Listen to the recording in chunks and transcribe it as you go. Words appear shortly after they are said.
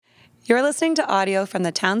You're listening to audio from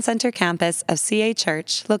the Town Center campus of CA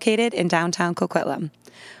Church, located in downtown Coquitlam.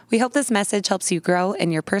 We hope this message helps you grow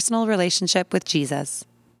in your personal relationship with Jesus.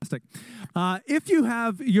 If you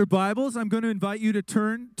have your Bibles, I'm going to invite you to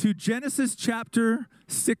turn to Genesis chapter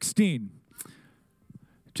 16.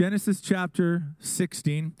 Genesis chapter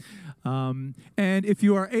 16. And if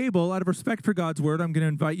you are able, out of respect for God's word, I'm going to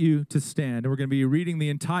invite you to stand. And we're going to be reading the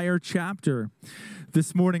entire chapter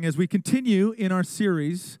this morning as we continue in our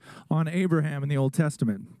series on Abraham in the Old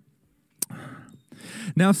Testament.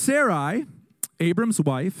 Now Sarai, Abram's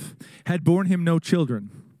wife, had borne him no children.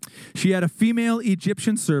 She had a female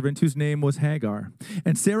Egyptian servant whose name was Hagar.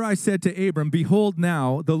 And Sarai said to Abram, "Behold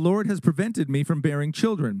now, the Lord has prevented me from bearing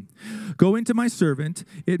children. Go into my servant.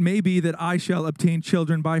 It may be that I shall obtain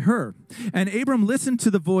children by her." And Abram listened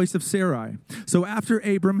to the voice of Sarai. So after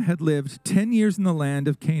Abram had lived 10 years in the land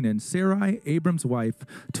of Canaan, Sarai, Abram's wife,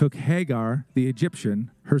 took Hagar, the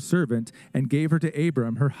Egyptian, her servant, and gave her to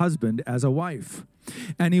Abram, her husband, as a wife.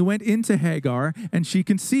 And he went into Hagar, and she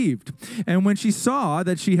conceived. And when she saw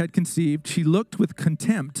that she had conceived, she looked with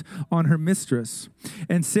contempt on her mistress.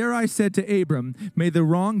 And Sarai said to Abram, "May the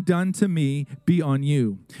wrong done to me be on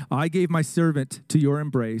you. I gave my servant to your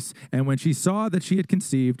embrace, and when she saw that she had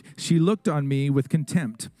conceived, she looked on me with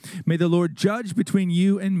contempt. May the Lord judge between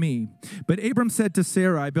you and me." But Abram said to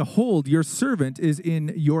Sarai, "Behold, your servant is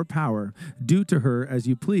in your power. Do to her as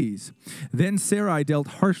you please." Then Sarai dealt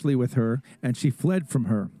harshly with her, and she fled from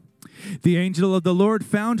her. The angel of the Lord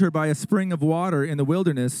found her by a spring of water in the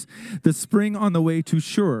wilderness, the spring on the way to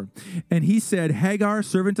Shur. And he said, "Hagar,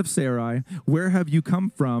 servant of Sarai, where have you come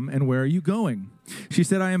from and where are you going?" She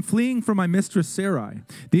said, "I am fleeing from my mistress Sarai."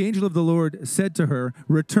 The angel of the Lord said to her,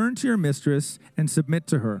 "Return to your mistress and submit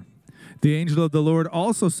to her." The angel of the Lord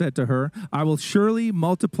also said to her, "I will surely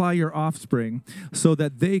multiply your offspring so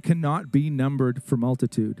that they cannot be numbered for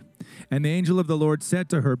multitude." And the angel of the Lord said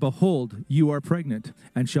to her, "Behold, you are pregnant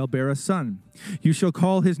and shall bear a son. You shall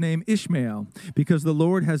call his name Ishmael, because the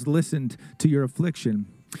Lord has listened to your affliction.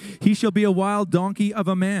 He shall be a wild donkey of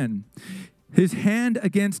a man, his hand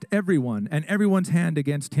against everyone, and everyone's hand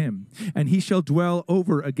against him, and he shall dwell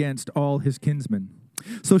over against all his kinsmen."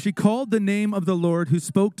 So she called the name of the Lord who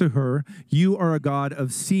spoke to her, "You are a God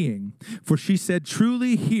of seeing." For she said,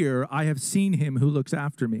 "Truly here I have seen him who looks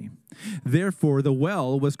after me." Therefore the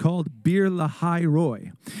well was called Bir Lahai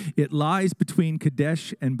Roi. It lies between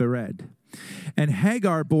Kadesh and Bered. And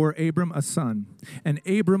Hagar bore Abram a son, and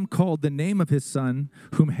Abram called the name of his son,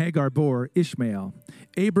 whom Hagar bore, Ishmael.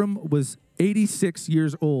 Abram was 86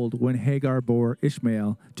 years old when Hagar bore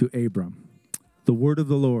Ishmael to Abram. The word of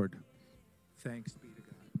the Lord. Thanks be to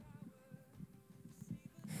God.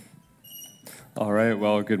 All right,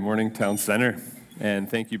 well, good morning, Town Center, and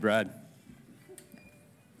thank you, Brad.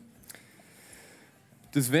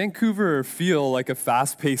 Does Vancouver feel like a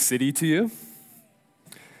fast-paced city to you?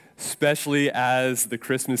 Especially as the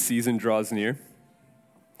Christmas season draws near?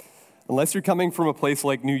 Unless you're coming from a place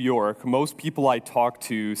like New York, most people I talk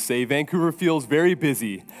to say Vancouver feels very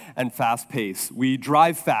busy and fast-paced. We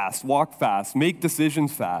drive fast, walk fast, make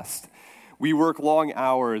decisions fast. We work long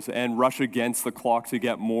hours and rush against the clock to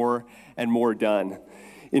get more and more done.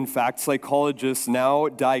 In fact, psychologists now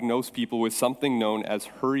diagnose people with something known as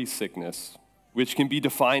hurry sickness, which can be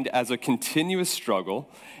defined as a continuous struggle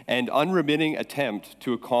and unremitting attempt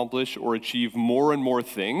to accomplish or achieve more and more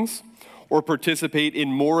things, or participate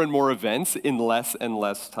in more and more events in less and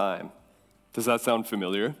less time. Does that sound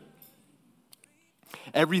familiar?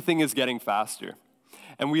 Everything is getting faster,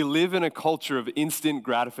 and we live in a culture of instant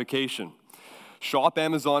gratification. Shop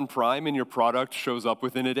Amazon Prime and your product shows up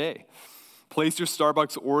within a day. Place your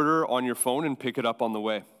Starbucks order on your phone and pick it up on the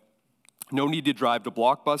way. No need to drive to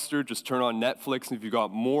Blockbuster, just turn on Netflix and you've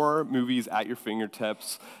got more movies at your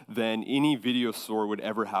fingertips than any video store would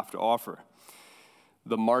ever have to offer.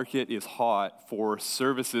 The market is hot for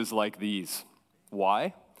services like these.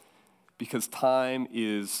 Why? Because time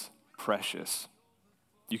is precious.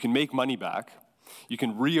 You can make money back, you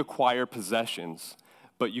can reacquire possessions,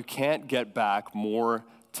 but you can't get back more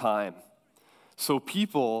time. So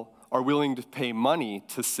people are willing to pay money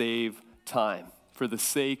to save time for the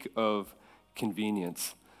sake of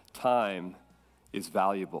convenience. Time is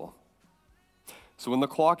valuable. So when the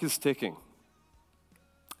clock is ticking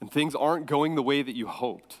and things aren't going the way that you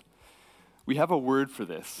hoped, we have a word for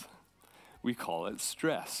this. We call it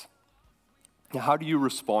stress. Now, how do you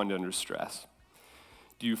respond under stress?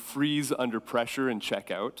 Do you freeze under pressure and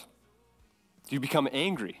check out? Do you become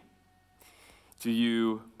angry? Do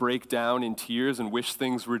you break down in tears and wish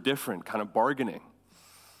things were different, kind of bargaining?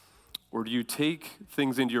 Or do you take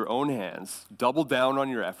things into your own hands, double down on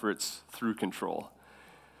your efforts through control?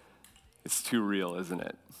 It's too real, isn't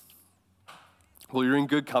it? Well, you're in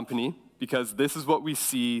good company, because this is what we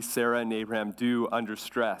see Sarah and Abraham do under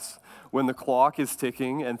stress. When the clock is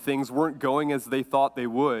ticking and things weren't going as they thought they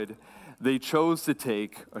would, they chose to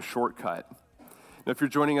take a shortcut. Now, if you're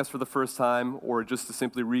joining us for the first time, or just to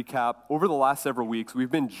simply recap, over the last several weeks,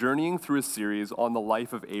 we've been journeying through a series on the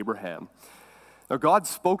life of Abraham. Now, God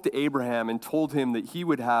spoke to Abraham and told him that he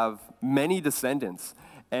would have many descendants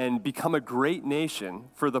and become a great nation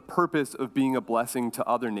for the purpose of being a blessing to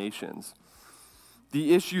other nations.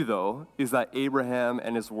 The issue, though, is that Abraham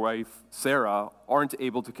and his wife, Sarah, aren't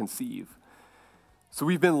able to conceive. So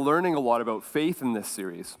we've been learning a lot about faith in this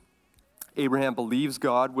series. Abraham believes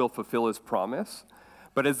God will fulfill his promise,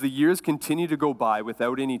 but as the years continue to go by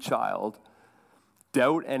without any child,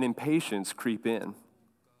 doubt and impatience creep in.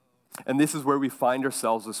 And this is where we find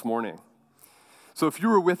ourselves this morning. So if you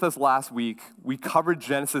were with us last week, we covered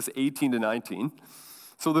Genesis 18 to 19.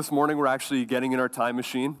 So this morning we're actually getting in our time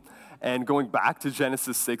machine and going back to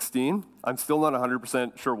Genesis 16. I'm still not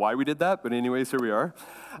 100% sure why we did that, but anyways, here we are.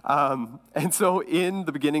 And so in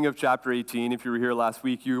the beginning of chapter 18, if you were here last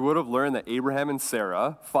week, you would have learned that Abraham and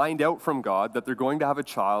Sarah find out from God that they're going to have a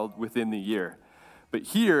child within the year. But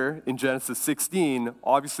here in Genesis 16,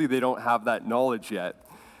 obviously they don't have that knowledge yet.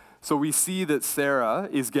 So we see that Sarah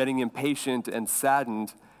is getting impatient and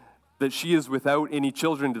saddened that she is without any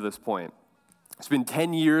children to this point. It's been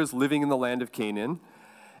 10 years living in the land of Canaan,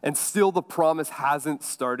 and still the promise hasn't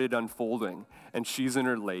started unfolding, and she's in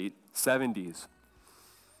her late 70s.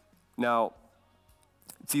 Now,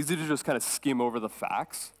 it's easy to just kind of skim over the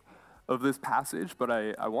facts of this passage, but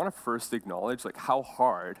I want to first acknowledge how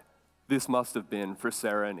hard this must have been for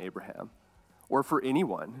Sarah and Abraham, or for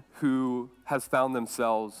anyone who has found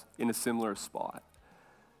themselves in a similar spot.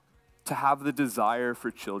 To have the desire for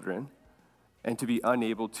children and to be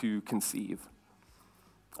unable to conceive.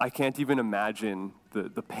 I can't even imagine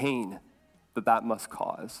the pain that must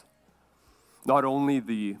cause. Not only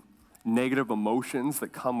the negative emotions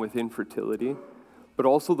that come with infertility, but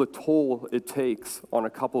also the toll it takes on a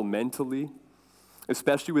couple mentally,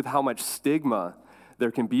 especially with how much stigma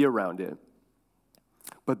there can be around it.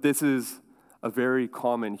 But this is a very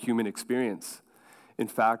common human experience. In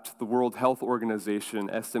fact, the World Health Organization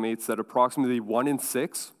estimates that approximately 1 in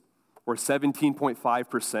 6, or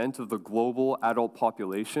 17.5% of the global adult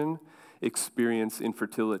population, experience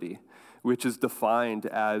infertility, which is defined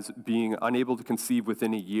as being unable to conceive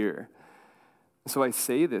within a year. So I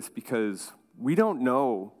say this because we don't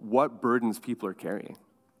know what burdens people are carrying.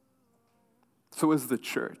 So as the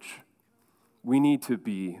church, we need to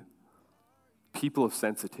be people of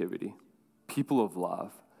sensitivity, people of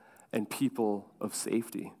love, and people of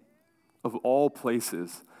safety. Of all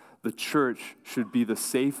places, the church should be the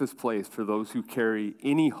safest place for those who carry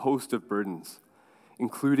any host of burdens,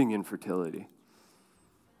 including infertility.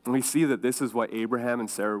 And we see that this is what Abraham and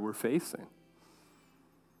Sarah were facing.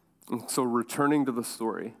 And so returning to the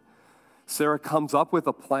story, Sarah comes up with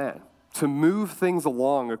a plan to move things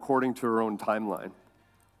along according to her own timeline.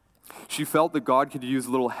 She felt that God could use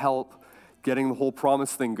a little help getting the whole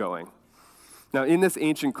promise thing going. Now, in this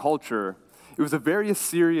ancient culture, it was a very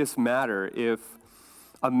serious matter if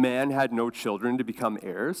a man had no children to become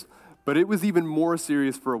heirs, but it was even more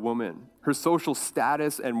serious for a woman. Her social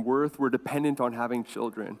status and worth were dependent on having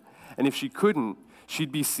children. And if she couldn't,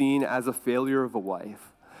 she'd be seen as a failure of a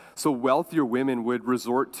wife. So wealthier women would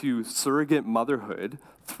resort to surrogate motherhood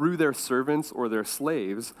through their servants or their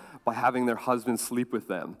slaves by having their husbands sleep with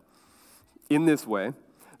them. In this way,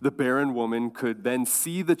 the barren woman could then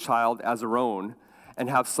see the child as her own and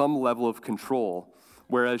have some level of control,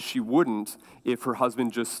 whereas she wouldn't if her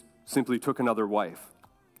husband just simply took another wife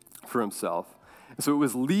for himself. And so it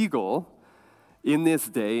was legal in this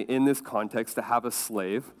day, in this context, to have a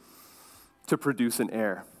slave to produce an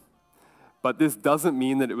heir. But this doesn't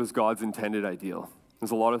mean that it was God's intended ideal.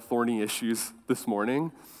 There's a lot of thorny issues this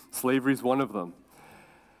morning. Slavery is one of them.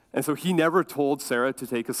 And so he never told Sarah to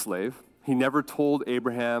take a slave. He never told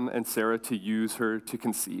Abraham and Sarah to use her to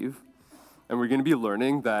conceive. And we're going to be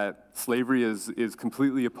learning that slavery is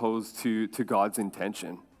completely opposed to God's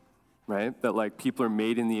intention, right? That people are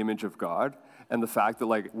made in the image of God, and the fact that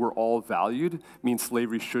we're all valued means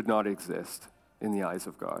slavery should not exist in the eyes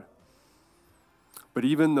of God. But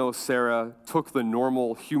even though Sarah took the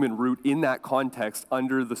normal human route in that context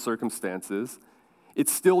under the circumstances, it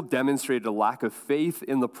still demonstrated a lack of faith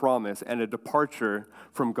in the promise and a departure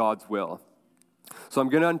from God's will. So I'm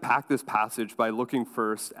going to unpack this passage by looking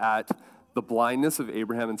first at the blindness of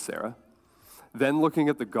Abraham and Sarah, then looking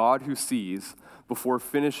at the God who sees, before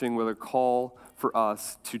finishing with a call for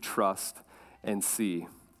us to trust and see.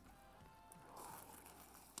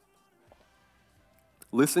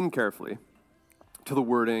 Listen carefully to the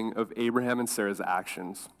wording of Abraham and Sarah's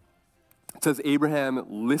actions. It says, Abraham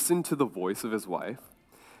listened to the voice of his wife.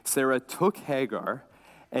 Sarah took Hagar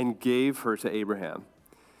and gave her to Abraham.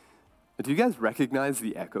 Do you guys recognize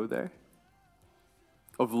the echo there?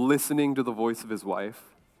 Of listening to the voice of his wife,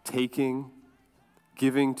 taking,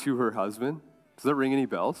 giving to her husband. Does that ring any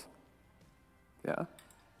bells? Yeah?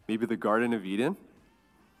 Maybe the Garden of Eden?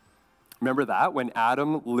 Remember that? When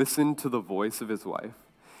Adam listened to the voice of his wife,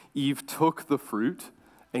 Eve took the fruit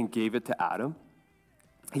and gave it to Adam.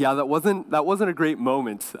 Yeah, that wasn't a great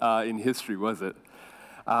moment in history, was it?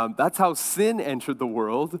 That's how sin entered the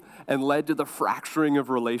world and led to the fracturing of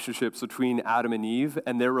relationships between Adam and Eve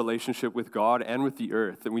and their relationship with God and with the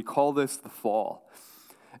earth. And we call this the fall.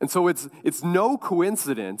 And so it's no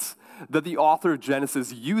coincidence that the author of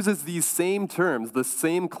Genesis uses these same terms, the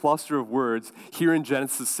same cluster of words here in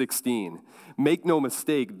Genesis 16. Make no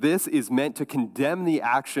mistake, this is meant to condemn the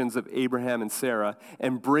actions of Abraham and Sarah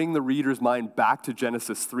and bring the reader's mind back to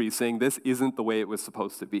Genesis 3, saying this isn't the way it was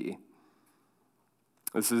supposed to be.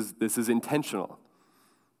 This is intentional.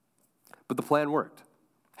 But the plan worked.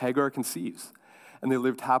 Hagar conceives, and they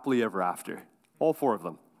lived happily ever after. All four of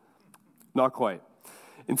them. Not quite.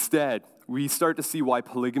 Instead, we start to see why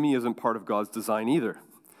polygamy isn't part of God's design either.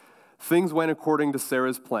 Things went according to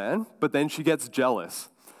Sarah's plan, but then she gets jealous.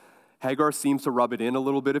 Hagar seems to rub it in a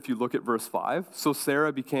little bit if you look at verse 5. So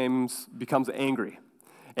Sarah becomes angry.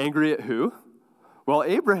 Angry at who? Well,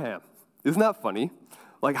 Abraham. Isn't that funny?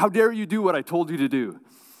 Like, how dare you do what I told you to do?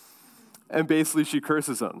 And basically she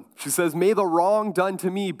curses him. She says, may the wrong done to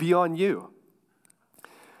me be on you.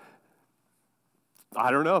 I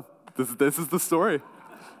don't know. This is the story.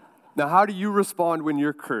 Now, how do you respond when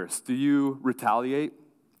you're cursed? Do you retaliate,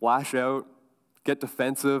 lash out, get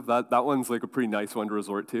defensive? That one's like a pretty nice one to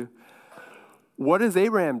resort to. What does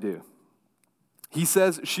Abraham do? He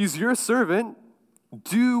says, she's your servant.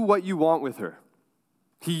 Do what you want with her.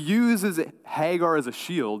 He uses Hagar as a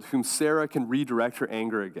shield whom Sarah can redirect her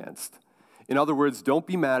anger against. In other words, don't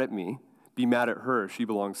be mad at me. Be mad at her. She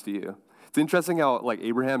belongs to you. It's interesting how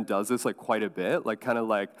Abraham does this quite a bit, kind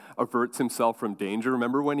of averts himself from danger.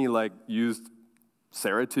 Remember when he used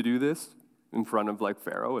Sarah to do this in front of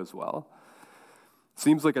Pharaoh as well?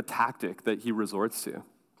 Seems like a tactic that he resorts to.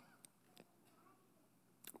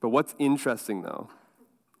 But what's interesting though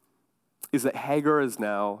is that Hagar is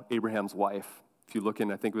now Abraham's wife. If you look in,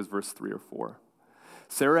 I think it was verse 3 or 4.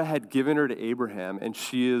 Sarah had given her to Abraham, and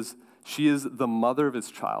she is the mother of his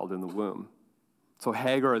child in the womb. So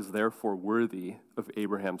Hagar is therefore worthy of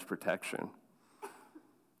Abraham's protection.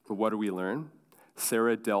 But what do we learn?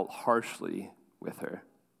 Sarah dealt harshly with her.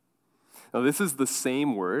 Now this is the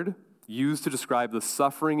same word used to describe the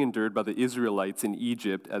suffering endured by the Israelites in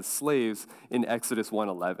Egypt as slaves in Exodus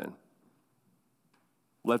 1:11.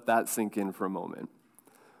 Let that sink in for a moment.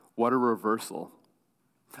 What a reversal.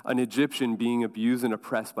 An Egyptian being abused and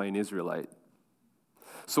oppressed by an Israelite.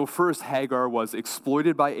 So first, Hagar was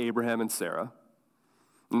exploited by Abraham and Sarah.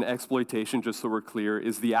 And exploitation, just so we're clear,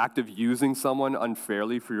 is the act of using someone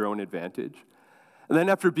unfairly for your own advantage. And then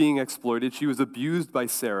after being exploited, she was abused by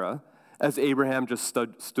Sarah as Abraham just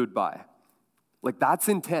stood by. That's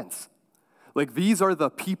intense. These are the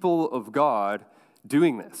people of God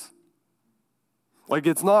doing this.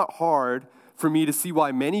 It's not hard for me to see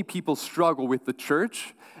why many people struggle with the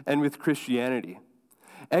church and with Christianity.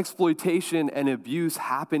 Exploitation and abuse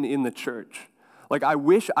happen in the church. I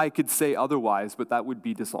wish I could say otherwise, but that would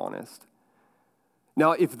be dishonest.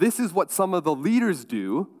 Now, if this is what some of the leaders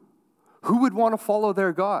do, who would want to follow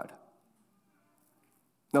their God?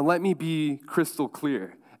 Now, let me be crystal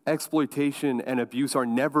clear. Exploitation and abuse are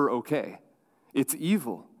never okay. It's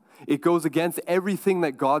evil. It goes against everything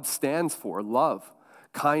that God stands for: love,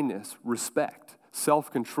 kindness, respect,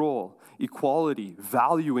 self-control, equality,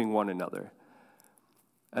 valuing one another.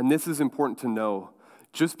 And this is important to know.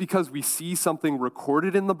 Just because we see something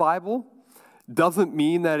recorded in the Bible doesn't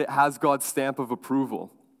mean that it has God's stamp of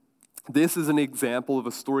approval. This is an example of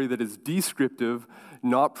a story that is descriptive,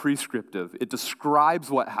 not prescriptive. It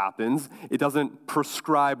describes what happens. It doesn't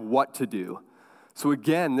prescribe what to do. So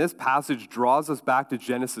again, this passage draws us back to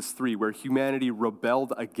Genesis 3, where humanity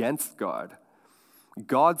rebelled against God.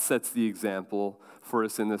 God sets the example for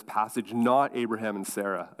us in this passage, not Abraham and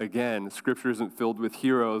Sarah. Again, Scripture isn't filled with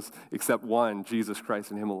heroes except one, Jesus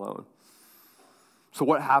Christ and him alone. So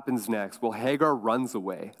what happens next? Well, Hagar runs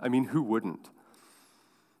away. I mean, who wouldn't?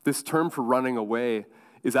 This term for running away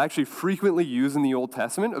is actually frequently used in the Old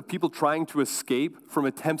Testament of people trying to escape from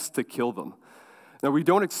attempts to kill them. Now, we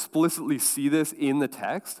don't explicitly see this in the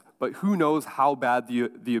text, but who knows how bad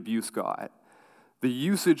the abuse got. The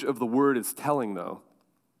usage of the word is telling, though.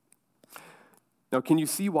 Now, can you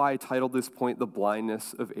see why I titled this point The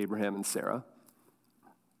Blindness of Abraham and Sarah?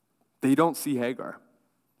 They don't see Hagar.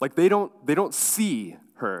 Like they don't see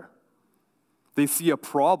her. They see a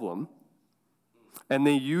problem, and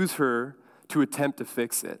they use her to attempt to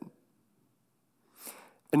fix it.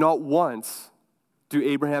 And not once do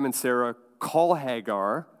Abraham and Sarah call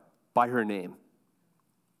Hagar by her name.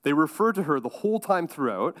 They refer to her the whole time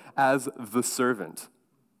throughout as the servant,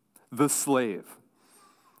 the slave.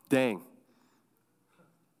 Dang.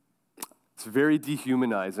 It's very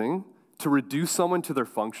dehumanizing to reduce someone to their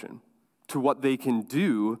function, to what they can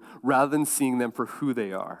do, rather than seeing them for who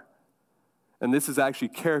they are. And this is actually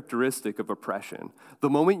characteristic of oppression. The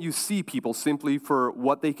moment you see people simply for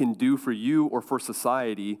what they can do for you or for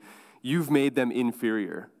society, you've made them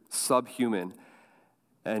inferior, subhuman.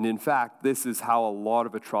 And in fact, this is how a lot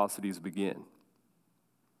of atrocities begin.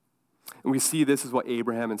 And we see this is what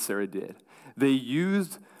Abraham and Sarah did. They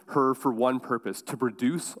used her for one purpose, to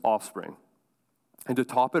produce offspring. And to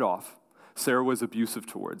top it off, Sarah was abusive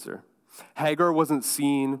towards her. Hagar wasn't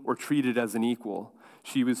seen or treated as an equal.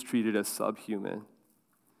 She was treated as subhuman.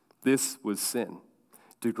 This was sin,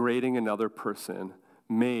 degrading another person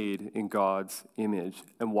made in God's image.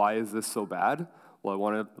 And why is this so bad? Well, I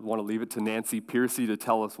want to leave it to Nancy Pearcey to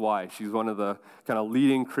tell us why. She's one of the kind of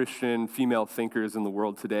leading Christian female thinkers in the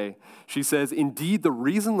world today. She says, indeed, the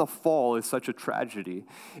reason the fall is such a tragedy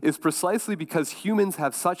is precisely because humans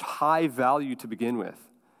have such high value to begin with.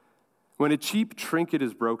 When a cheap trinket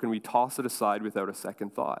is broken, we toss it aside without a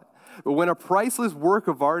second thought. But when a priceless work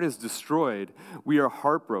of art is destroyed, we are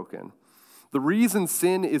heartbroken. The reason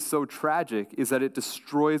sin is so tragic is that it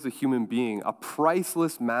destroys a human being, a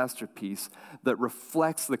priceless masterpiece that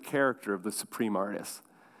reflects the character of the supreme artist.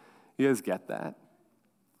 You guys get that?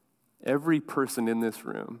 Every person in this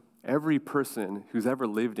room, every person who's ever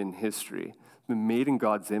lived in history, has been made in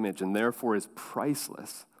God's image and therefore is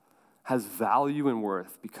priceless, has value and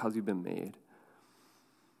worth because you've been made.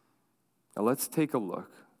 Now let's take a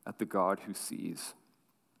look at the God who sees.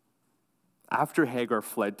 After Hagar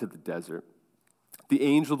fled to the desert, the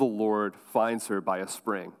angel of the Lord finds her by a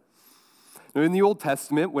spring. Now, in the Old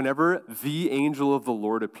Testament, whenever the angel of the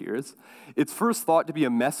Lord appears, it's first thought to be a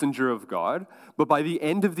messenger of God, but by the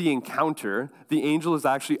end of the encounter, the angel is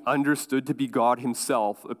actually understood to be God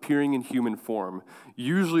himself appearing in human form,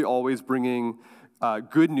 usually always bringing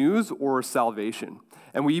good news or salvation.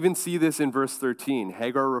 And we even see this in verse 13.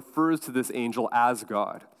 Hagar refers to this angel as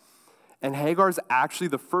God. And Hagar is actually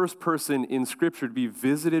the first person in Scripture to be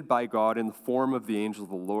visited by God in the form of the angel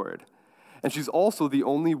of the Lord. And she's also the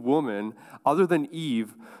only woman, other than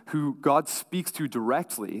Eve, who God speaks to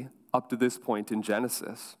directly up to this point in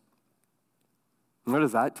Genesis. And what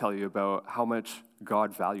does that tell you about how much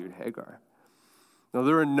God valued Hagar? Now,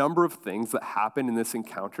 there are a number of things that happen in this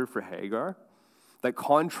encounter for Hagar that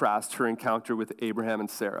contrast her encounter with Abraham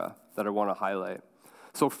and Sarah that I want to highlight.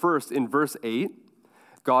 So first, in verse 8,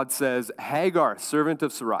 God says, Hagar, servant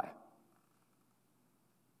of Sarai.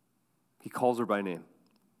 He calls her by name,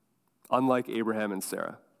 unlike Abraham and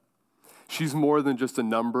Sarah. She's more than just a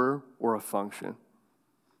number or a function.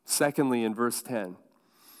 Secondly, in verse 10,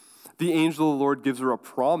 the angel of the Lord gives her a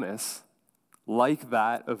promise like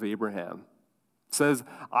that of Abraham. It says,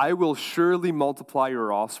 I will surely multiply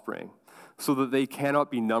your offspring so that they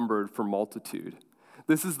cannot be numbered for multitude.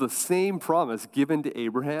 This is the same promise given to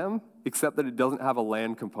Abraham, except that it doesn't have a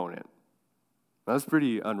land component. That's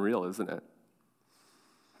pretty unreal, isn't it?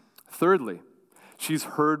 Thirdly, she's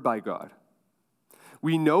heard by God.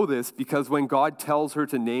 We know this because when God tells her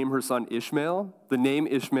to name her son Ishmael, the name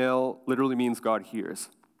Ishmael literally means God hears.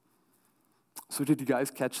 So did you guys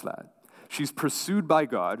catch that? She's pursued by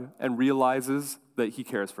God and realizes that he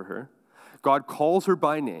cares for her. God calls her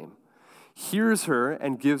by name, hears her,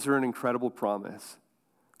 and gives her an incredible promise.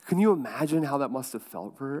 Can you imagine how that must have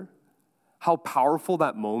felt for her? How powerful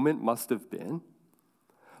that moment must have been?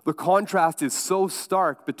 The contrast is so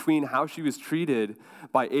stark between how she was treated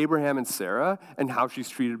by Abraham and Sarah and how she's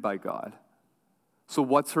treated by God. So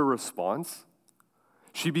what's her response?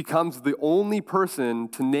 She becomes the only person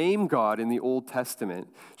to name God in the Old Testament.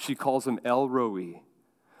 She calls him El Roi,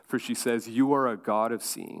 for she says, you are a God of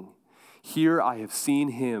seeing. Here I have seen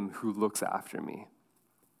him who looks after me.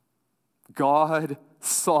 God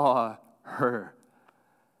saw her.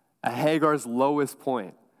 At Hagar's lowest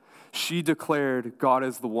point, she declared God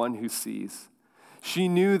as the one who sees. She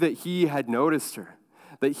knew that he had noticed her,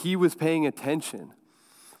 that he was paying attention.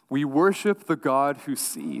 We worship the God who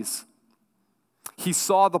sees. He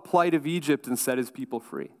saw the plight of Egypt and set his people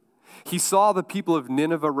free. He saw the people of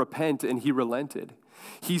Nineveh repent and he relented.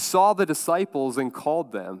 He saw the disciples and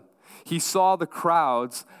called them. He saw the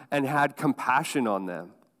crowds and had compassion on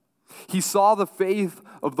them. He saw the faith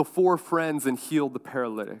of the 4 friends and healed the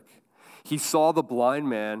paralytic. He saw the blind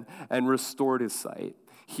man and restored his sight.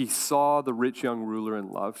 He saw the rich young ruler and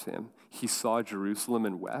loved him. He saw Jerusalem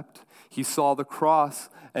and wept. He saw the cross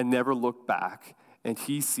and never looked back. And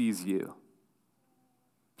he sees you.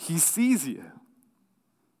 He sees you.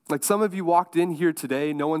 Like some of you walked in here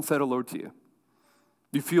today, no one said hello to you.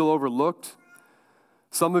 You feel overlooked.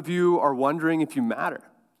 Some of you are wondering if you matter,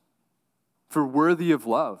 if you're worthy of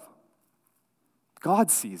love.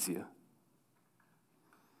 God sees you.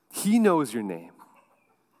 He knows your name.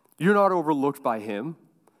 You're not overlooked by him.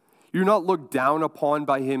 You're not looked down upon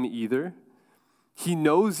by him either. He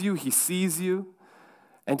knows you, he sees you,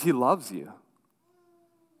 and he loves you.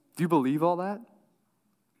 Do you believe all that?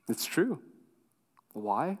 It's true.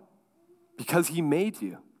 Why? Because he made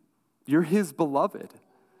you. You're his beloved.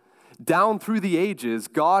 Down through the ages,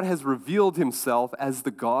 God has revealed himself as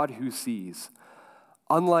the God who sees.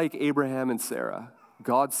 Unlike Abraham and Sarah,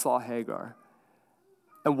 God saw Hagar.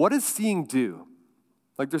 And what does seeing do?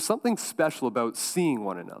 Like there's something special about seeing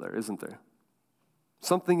one another, isn't there?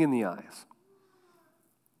 Something in the eyes.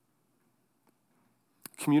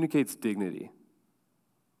 Communicates dignity.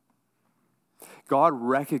 God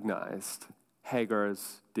recognized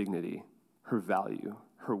Hagar's dignity, her value,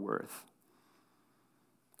 her worth.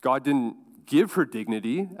 God didn't give her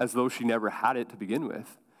dignity as though she never had it to begin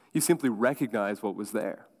with. He simply recognized what was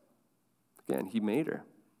there. Again, he made her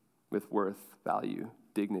with worth, value,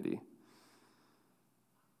 dignity.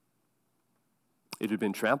 It had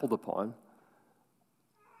been trampled upon,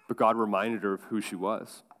 but God reminded her of who she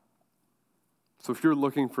was. So if you're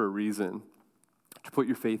looking for a reason to put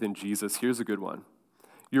your faith in Jesus, here's a good one.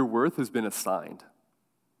 Your worth has been assigned.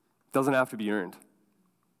 It doesn't have to be earned.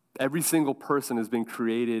 Every single person has been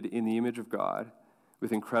created in the image of God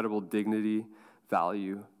with incredible dignity,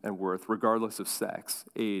 value, and worth, regardless of sex,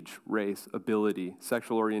 age, race, ability,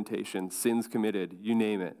 sexual orientation, sins committed, you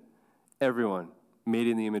name it. Everyone made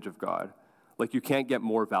in the image of God. Like you can't get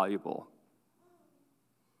more valuable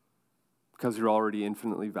because you're already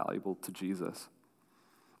infinitely valuable to Jesus.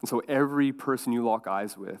 And so every person you lock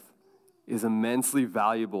eyes with is immensely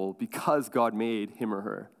valuable because God made him or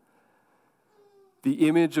her. The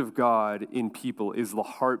image of God in people is the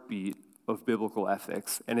heartbeat of biblical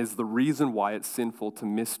ethics and is the reason why it's sinful to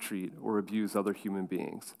mistreat or abuse other human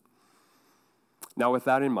beings. Now, with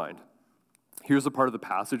that in mind, here's a part of the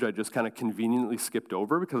passage I just kind of conveniently skipped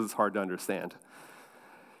over because it's hard to understand.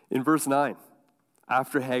 In verse 9,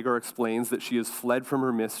 after Hagar explains that she has fled from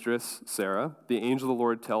her mistress, Sarah, the angel of the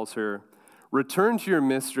Lord tells her, "Return to your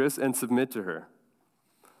mistress and submit to her."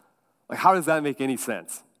 Like, how does that make any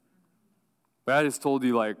sense? I just told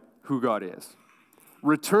you, like, who God is.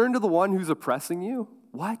 Return to the one who's oppressing you?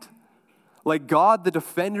 What? Like God, the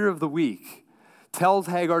defender of the weak, tells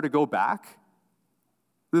Hagar to go back?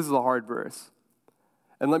 This is a hard verse.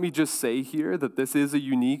 And let me just say here that this is a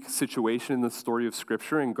unique situation in the story of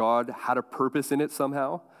Scripture, and God had a purpose in it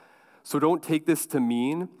somehow. So don't take this to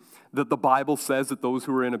mean that the Bible says that those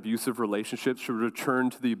who are in abusive relationships should return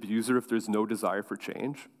to the abuser if there's no desire for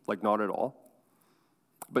change. Like, not at all.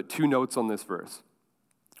 But 2 notes on this verse.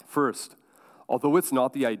 First, although it's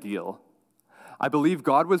not the ideal, I believe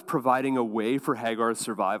God was providing a way for Hagar's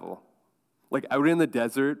survival. Like out in the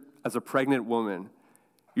desert, as a pregnant woman,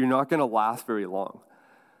 you're not going to last very long.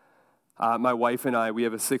 My wife and I, we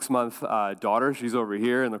have a 6-month daughter. She's over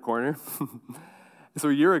here in the corner. So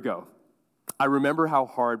a year ago, I remember how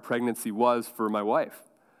hard pregnancy was for my wife.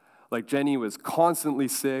 Like Jenny was constantly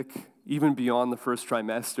sick, even beyond the first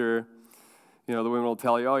trimester. You know, the women will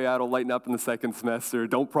tell you, oh yeah, it'll lighten up in the second semester.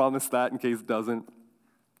 Don't promise that in case it doesn't.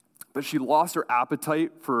 But she lost her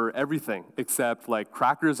appetite for everything except like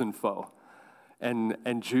crackers and pho and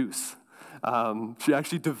juice. She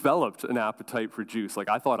actually developed an appetite for juice. Like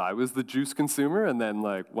I thought I was the juice consumer, and then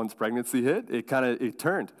like once pregnancy hit, it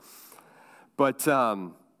turned. But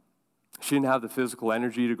she didn't have the physical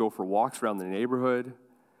energy to go for walks around the neighborhood.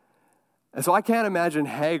 And so I can't imagine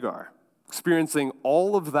Hagar experiencing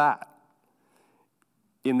all of that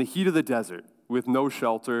in the heat of the desert with no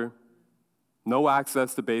shelter, no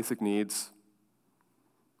access to basic needs.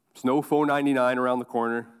 There's no Pho 99 around the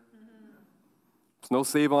corner. There's no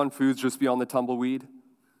Save On Foods just beyond the tumbleweed.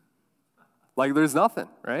 Like there's nothing,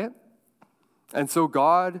 right? And so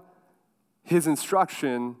God, his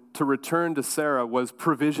instruction to return to Sarah was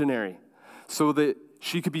provisionary so that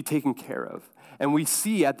she could be taken care of. And we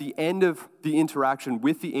see at the end of the interaction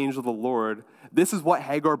with the angel of the Lord, this is what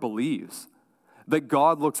Hagar believes, that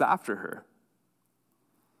God looks after her.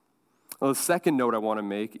 Well, the second note I want to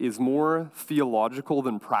make is more theological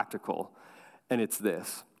than practical, and it's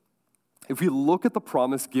this. If we look at the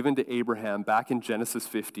promise given to Abraham back in Genesis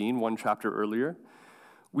 15, one chapter earlier,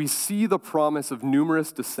 we see the promise of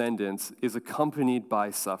numerous descendants is accompanied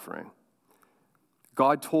by suffering.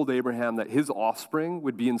 God told Abraham that his offspring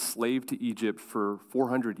would be enslaved to Egypt for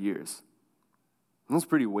 400 years. And that's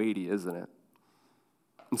pretty weighty, isn't it?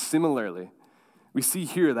 And similarly, we see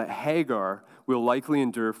here that Hagar will likely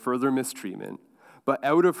endure further mistreatment, but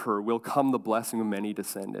out of her will come the blessing of many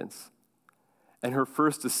descendants. And her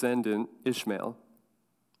first descendant, Ishmael,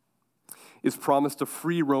 is promised a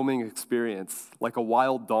free roaming experience, like a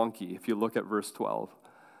wild donkey, if you look at verse 12.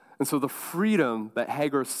 And so the freedom that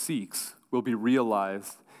Hagar seeks will be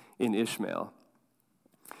realized in Ishmael.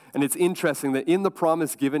 And it's interesting that in the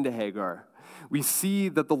promise given to Hagar, we see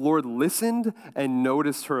that the Lord listened and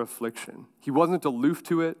noticed her affliction. He wasn't aloof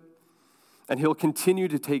to it, and he'll continue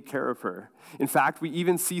to take care of her. In fact, we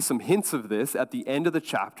even see some hints of this at the end of the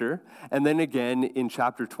chapter, and then again in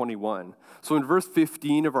chapter 21. So in verse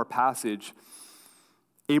 15 of our passage,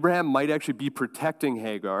 Abraham might actually be protecting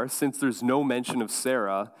Hagar, since there's no mention of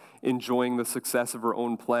Sarah enjoying the success of her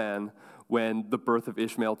own plan when the birth of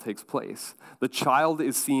Ishmael takes place. The child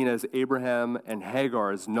is seen as Abraham and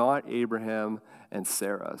Hagar's, not Abraham and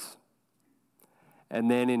Sarah's. And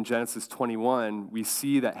then in Genesis 21, we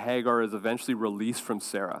see that Hagar is eventually released from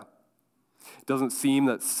Sarah. It doesn't seem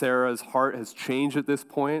that Sarah's heart has changed at this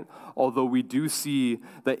point, although we do see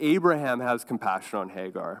that Abraham has compassion on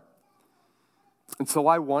Hagar. And so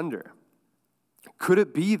I wonder, could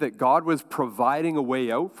it be that God was providing a way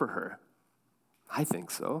out for her? I think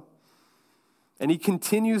so. And he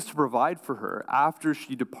continues to provide for her after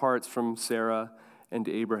she departs from Sarah and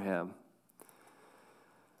Abraham.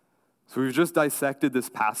 So we've just dissected this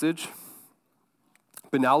passage,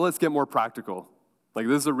 but now let's get more practical. Like,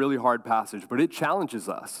 this is a really hard passage, but it challenges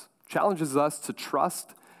us to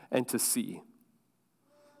trust and to see.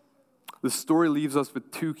 The story leaves us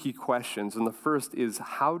with two key questions, and the first is,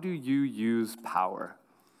 how do you use power?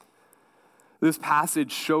 This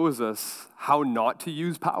passage shows us how not to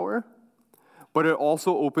use power, but it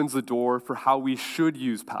also opens the door for how we should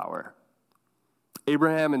use power.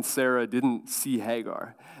 Abraham and Sarah didn't see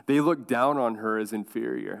Hagar. They looked down on her as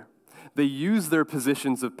inferior. They used their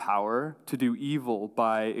positions of power to do evil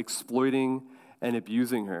by exploiting and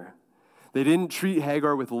abusing her. They didn't treat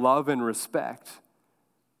Hagar with love and respect,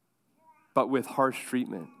 but with harsh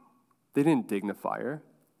treatment. They didn't dignify her,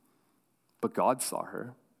 but God saw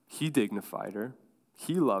her. He dignified her.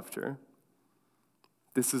 He loved her.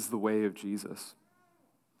 This is the way of Jesus.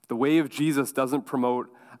 The way of Jesus doesn't promote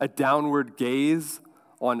a downward gaze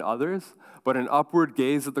on others, but an upward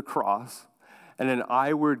gaze at the cross and an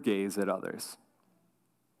eyward gaze at others.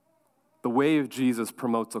 The way of Jesus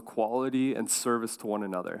promotes equality and service to one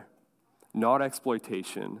another, not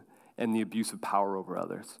exploitation and the abuse of power over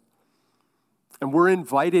others. And we're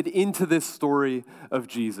invited into this story of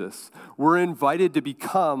Jesus. We're invited to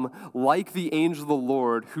become like the angel of the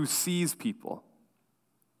Lord who sees people.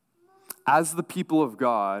 As the people of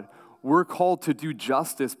God, we're called to do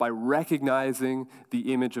justice by recognizing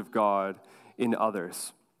the image of God in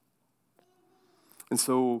others. And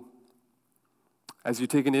so, as you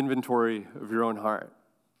take an inventory of your own heart,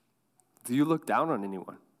 do you look down on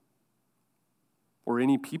anyone or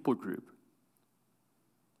any people group?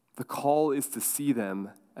 The call is to see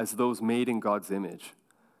them as those made in God's image.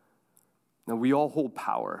 Now, we all hold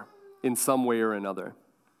power in some way or another.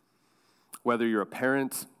 Whether you're a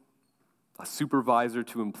parent, a supervisor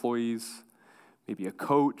to employees, maybe a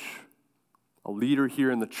coach, a leader here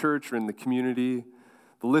in the church or in the community,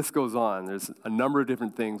 the list goes on. There's a number of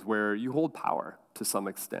different things where you hold power to some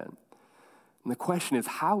extent. And the question is,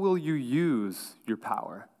 how will you use your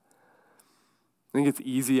power? I think it's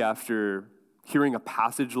easy after hearing a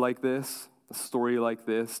passage like this, a story like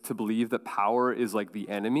this, to believe that power is like the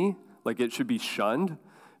enemy, like it should be shunned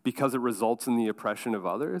because it results in the oppression of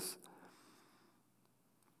others.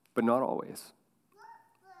 But not always.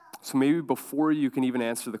 So maybe before you can even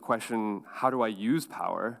answer the question, how do I use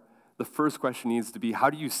power? The first question needs to be, how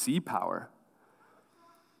do you see power?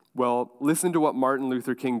 Well, listen to what Martin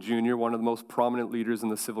Luther King Jr., one of the most prominent leaders in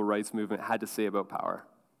the civil rights movement, had to say about power.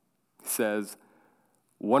 He says,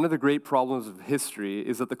 one of the great problems of history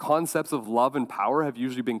is that the concepts of love and power have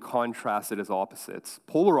usually been contrasted as opposites,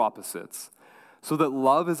 polar opposites, so that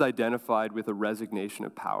love is identified with a resignation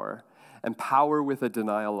of power, and power with a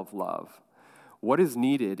denial of love. What is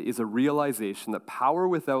needed is a realization that power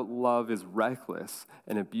without love is reckless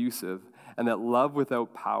and abusive, and that love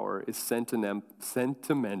without power is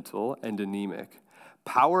sentimental and anemic.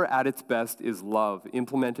 Power at its best is love,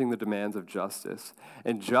 implementing the demands of justice.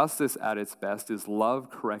 And justice at its best is love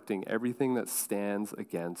correcting everything that stands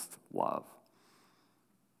against love.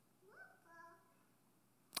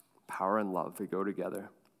 Power and love, they go together.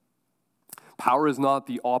 Power is not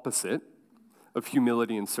the opposite of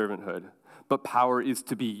humility and servanthood, but power is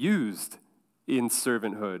to be used in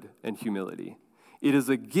servanthood and humility. It is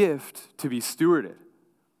a gift to be stewarded.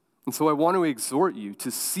 And so I want to exhort you to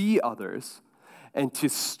see others and to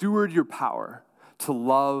steward your power, to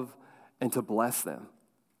love and to bless them.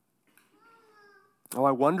 Oh,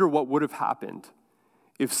 I wonder what would have happened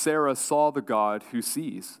if Sarah saw the God who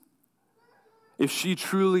sees. If she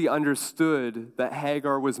truly understood that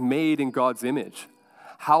Hagar was made in God's image,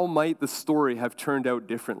 how might the story have turned out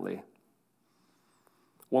differently?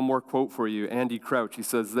 One more quote for you, Andy Crouch. He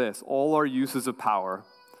says this: all our uses of power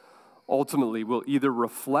ultimately will either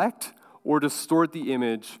reflect or distort the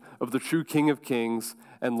image of the true King of Kings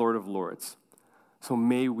and Lord of Lords. So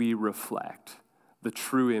may we reflect the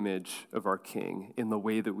true image of our King in the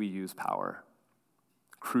way that we use power,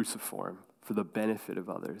 cruciform, for the benefit of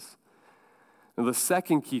others. Now, the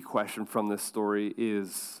second key question from this story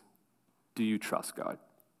is, do you trust God?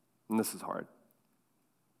 And this is hard.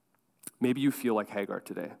 Maybe you feel like Hagar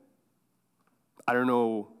today. I don't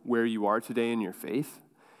know where you are today in your faith.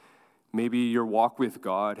 Maybe your walk with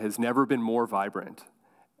God has never been more vibrant.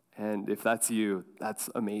 And if that's you, that's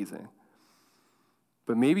amazing.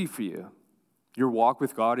 But maybe for you, your walk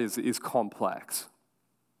with God is complex.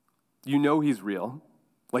 You know he's real.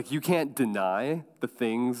 Like, you can't deny the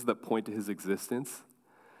things that point to his existence.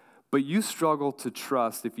 But you struggle to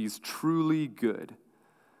trust if he's truly good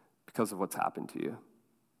because of what's happened to you.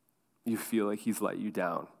 You feel like he's let you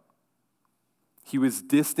down. He was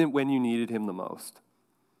distant when you needed him the most.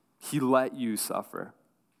 He let you suffer.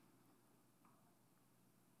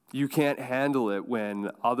 You can't handle it when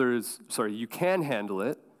you can handle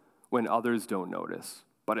it when others don't notice.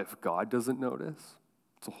 But if God doesn't notice,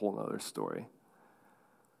 it's a whole other story.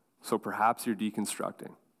 So perhaps you're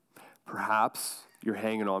deconstructing. Perhaps you're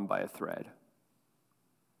hanging on by a thread.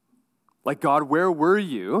 Like, God, where were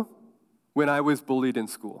you when I was bullied in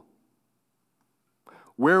school?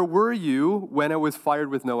 Where were you when I was fired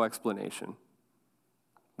with no explanation?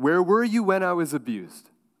 Where were you when I was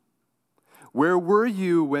abused? Where were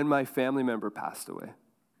you when my family member passed away?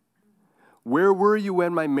 Where were you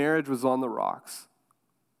when my marriage was on the rocks?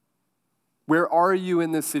 Where are you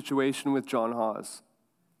in this situation with John Hawes?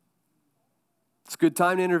 It's a good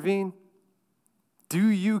time to intervene. Do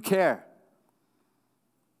you care?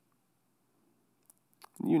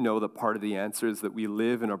 You know that part of the answer is that we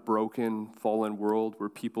live in a broken, fallen world where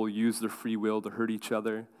people use their free will to hurt each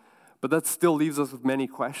other. But that still leaves us with many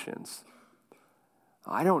questions.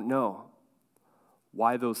 I don't know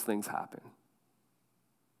why those things happen.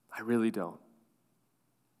 I really don't.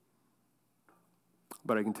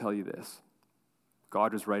 But I can tell you this: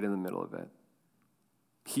 God is right in the middle of it.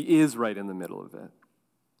 He is right in the middle of it.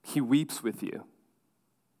 He weeps with you.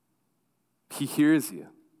 He hears you.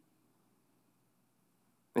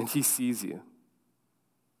 And he sees you.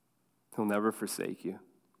 He'll never forsake you.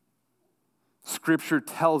 Scripture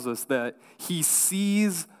tells us that he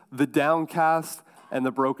sees the downcast and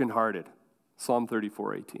the brokenhearted. Psalm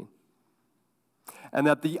 34:18. And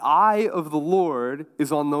that the eye of the Lord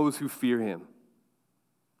is on those who fear him,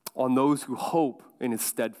 on those who hope in his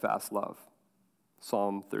steadfast love.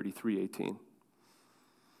 Psalm 33:18.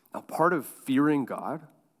 Now, part of fearing God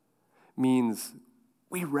means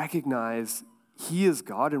we recognize he is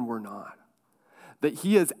God and we're not. That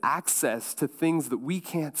he has access to things that we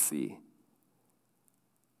can't see.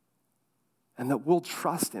 And that we'll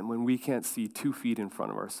trust him when we can't see 2 feet in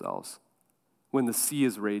front of ourselves. When the sea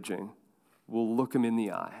is raging, we'll look him in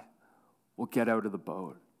the eye. We'll get out of the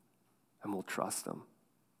boat and we'll trust him.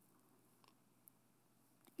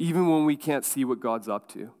 Even when we can't see what God's up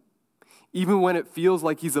to. Even when it feels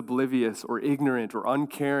like he's oblivious or ignorant or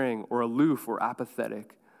uncaring or aloof or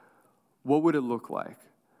apathetic. What would it look like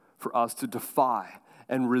for us to defy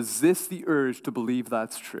and resist the urge to believe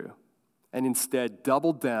that's true and instead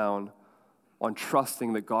double down on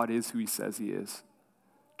trusting that God is who he says he is,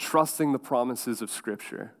 trusting the promises of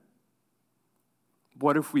Scripture?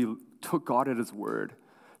 What if we took God at his word,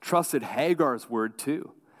 trusted Hagar's word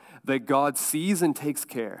too, that God sees and takes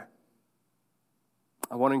care?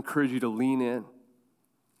 I want to encourage you to lean in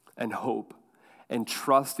and hope and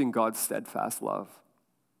trust in God's steadfast love.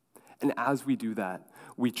 And as we do that,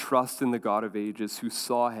 we trust in the God of ages who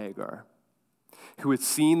saw Hagar, who had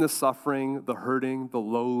seen the suffering, the hurting, the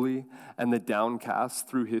lowly, and the downcast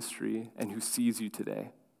through history, and who sees you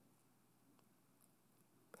today.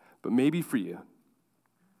 But maybe for you,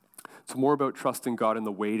 It's more about trusting God in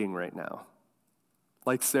the waiting right now.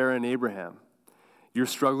 Like Sarah and Abraham, you're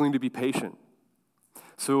struggling to be patient.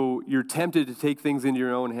 So you're tempted to take things into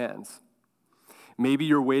your own hands. Maybe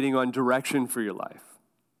you're waiting on direction for your life.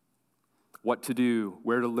 What to do,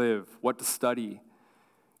 where to live, what to study.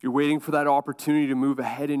 You're waiting for that opportunity to move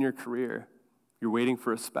ahead in your career. You're waiting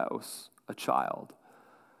for a spouse, a child.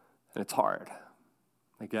 And it's hard.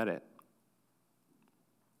 I get it.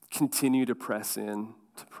 Continue to press in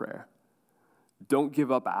to prayer. Don't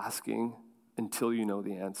give up asking until you know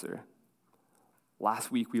the answer.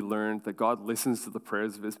 Last week we learned that God listens to the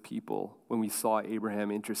prayers of his people when we saw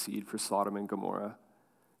Abraham intercede for Sodom and Gomorrah.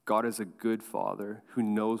 God is a good father who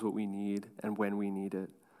knows what we need and when we need it.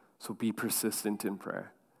 So be persistent in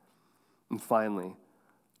prayer. And finally,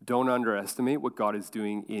 don't underestimate what God is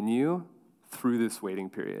doing in you through this waiting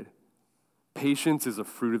period. Patience is a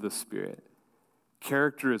fruit of the Spirit.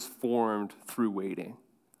 Character is formed through waiting.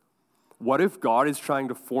 What if God is trying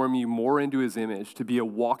to form you more into his image to be a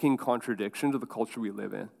walking contradiction to the culture we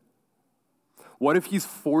live in? What if he's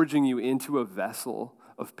forging you into a vessel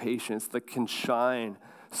of patience that can shine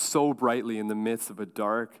so brightly in the midst of a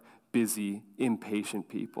dark, busy, impatient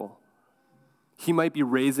people? He might be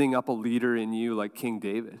raising up a leader in you like King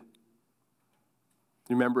David.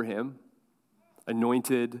 Remember him?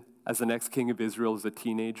 Anointed as the next king of Israel as a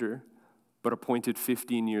teenager, but appointed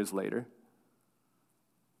 15 years later.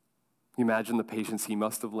 Imagine the patience he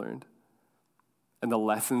must have learned and the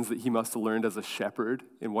lessons that he must have learned as a shepherd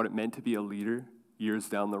in what it meant to be a leader years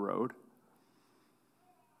down the road.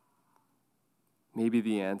 Maybe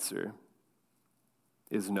the answer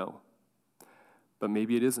is no, but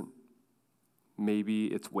maybe it isn't. Maybe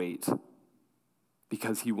it's wait,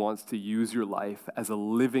 because he wants to use your life as a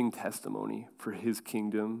living testimony for his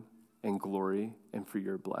kingdom and glory and for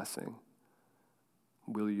your blessing.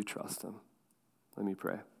 Will you trust him? Let me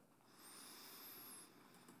pray.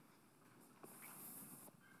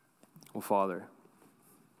 Well, Father,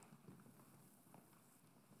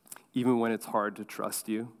 even when it's hard to trust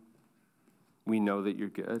you, we know that you're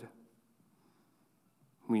good.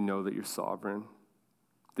 We know that you're sovereign,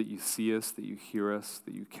 that you see us, that you hear us,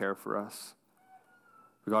 that you care for us.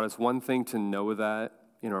 But God, it's one thing to know that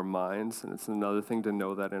in our minds, and it's another thing to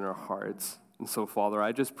know that in our hearts. And so, Father,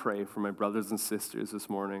 I just pray for my brothers and sisters this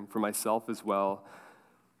morning, for myself as well,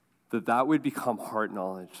 that would become heart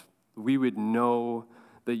knowledge. We would know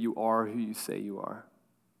that you are who you say you are.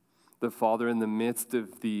 That, Father, in the midst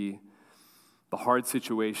of the hard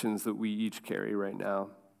situations that we each carry right now,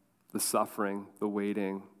 the suffering, the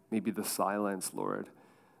waiting, maybe the silence, Lord,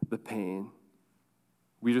 the pain,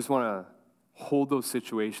 we just want to hold those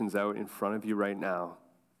situations out in front of you right now,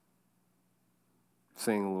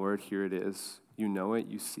 saying, Lord, here it is. You know it,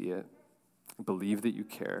 you see it. I believe that you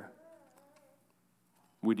care.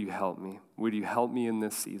 Would you help me? Would you help me in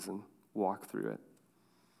this season walk through it?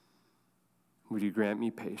 Would you grant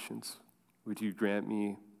me patience? Would you grant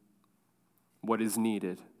me what is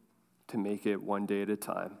needed to make it one day at a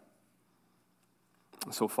time?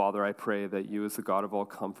 So, Father, I pray that you, as the God of all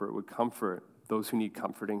comfort, would comfort those who need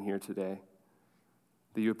comforting here today,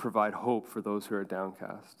 that you would provide hope for those who are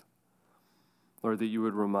downcast. Lord, that you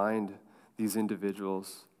would remind these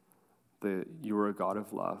individuals that you are a God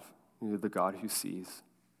of love. You're the God who sees.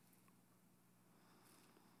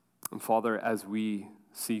 And Father, as we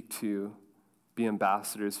seek to be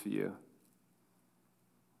ambassadors for you,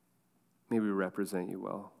 may we represent you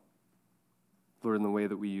well. Lord, in the way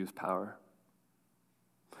that we use power,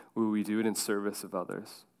 will we do it in service of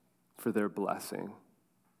others, for their blessing,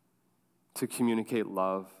 to communicate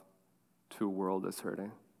love to a world that's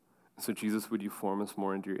hurting. So Jesus, would you form us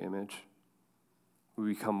more into your image? Would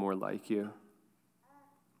we become more like you?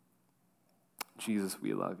 Jesus,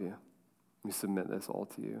 we love you. We submit this all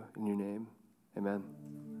to you. In your name, amen.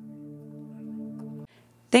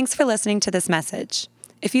 Thanks for listening to this message.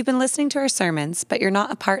 If you've been listening to our sermons, but you're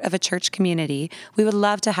not a part of a church community, we would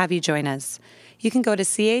love to have you join us. You can go to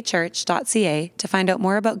cachurch.ca to find out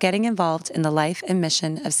more about getting involved in the life and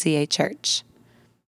mission of CA Church.